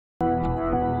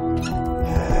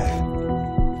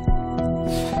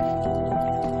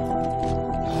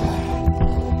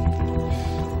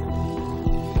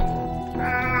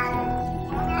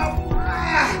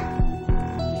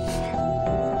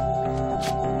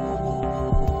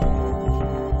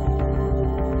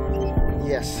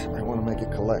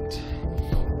collect.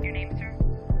 Your name, sir?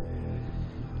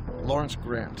 Lawrence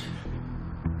Grant.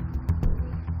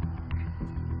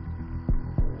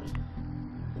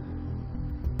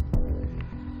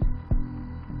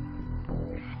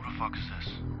 Who the fuck is this?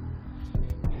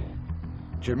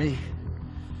 Jimmy,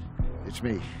 it's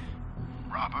me.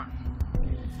 Robert?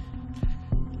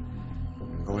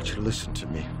 I want you to listen to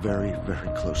me very, very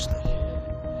closely.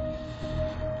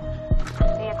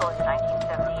 Vehicle is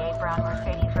 1978 brown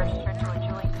Mercedes registered to a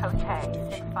Julie Cote,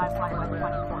 651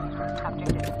 West 24th Street.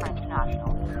 Subject is French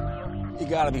national. You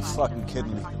gotta be fucking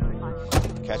kidding me.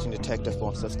 Catching detective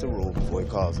wants us to rule before he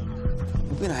calls him.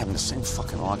 We've been having the same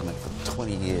fucking argument for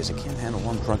 20 years. I can't handle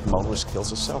one drunk motorist kills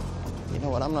herself. You know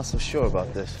what? I'm not so sure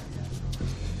about this.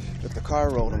 Look, the car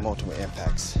rolled in multiple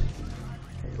impacts.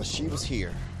 But she was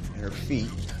here, and her feet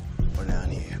were down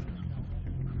here.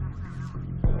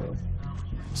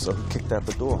 So who kicked out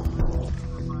the door?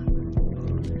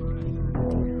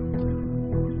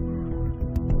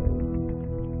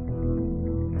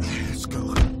 Let's go. You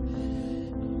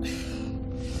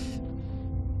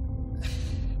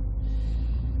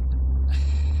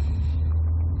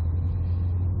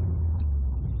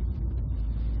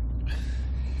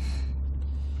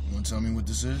want to tell me what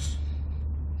this is?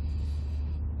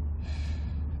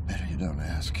 Better you don't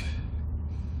ask.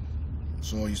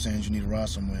 So all you're saying is you need a ride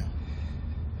somewhere?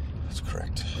 That's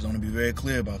correct. I want to be very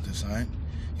clear about this, all right?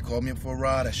 You called me up for a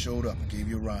ride, I showed up. I gave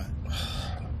you a ride.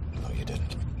 No, you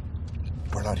didn't.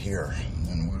 We're not here.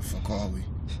 Then where the fuck are we?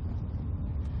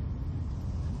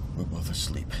 We're both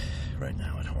asleep right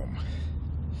now at home.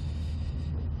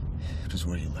 This is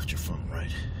where you left your phone,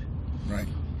 right? Right.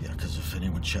 Yeah, because if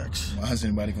anyone checks... Why is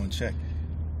anybody going to check?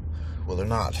 Well, they're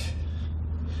not.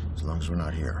 As long as we're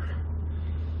not here.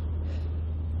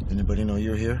 Anybody know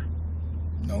you're here?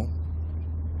 No.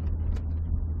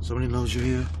 Somebody knows you're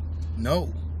here?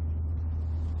 No.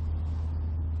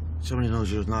 Somebody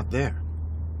knows you're not there.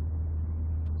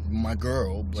 My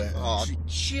girl, but... Oh,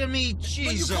 Jimmy,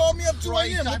 Jesus. But you called me up 2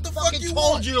 a.m. What the fuck you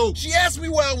want? You. She asked me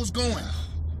where I was going.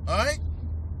 All right?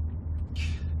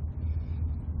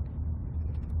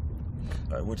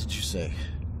 All right, what did you say?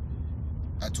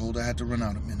 I told her I had to run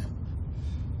out a minute.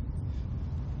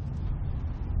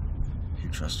 You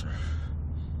trust her?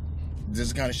 This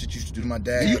is the kind of shit you used to do to my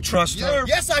dad. You trust her?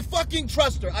 Yes, I fucking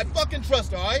trust her. I fucking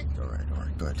trust her, all right? All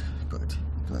right, good.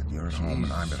 You're at home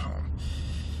and I'm at home.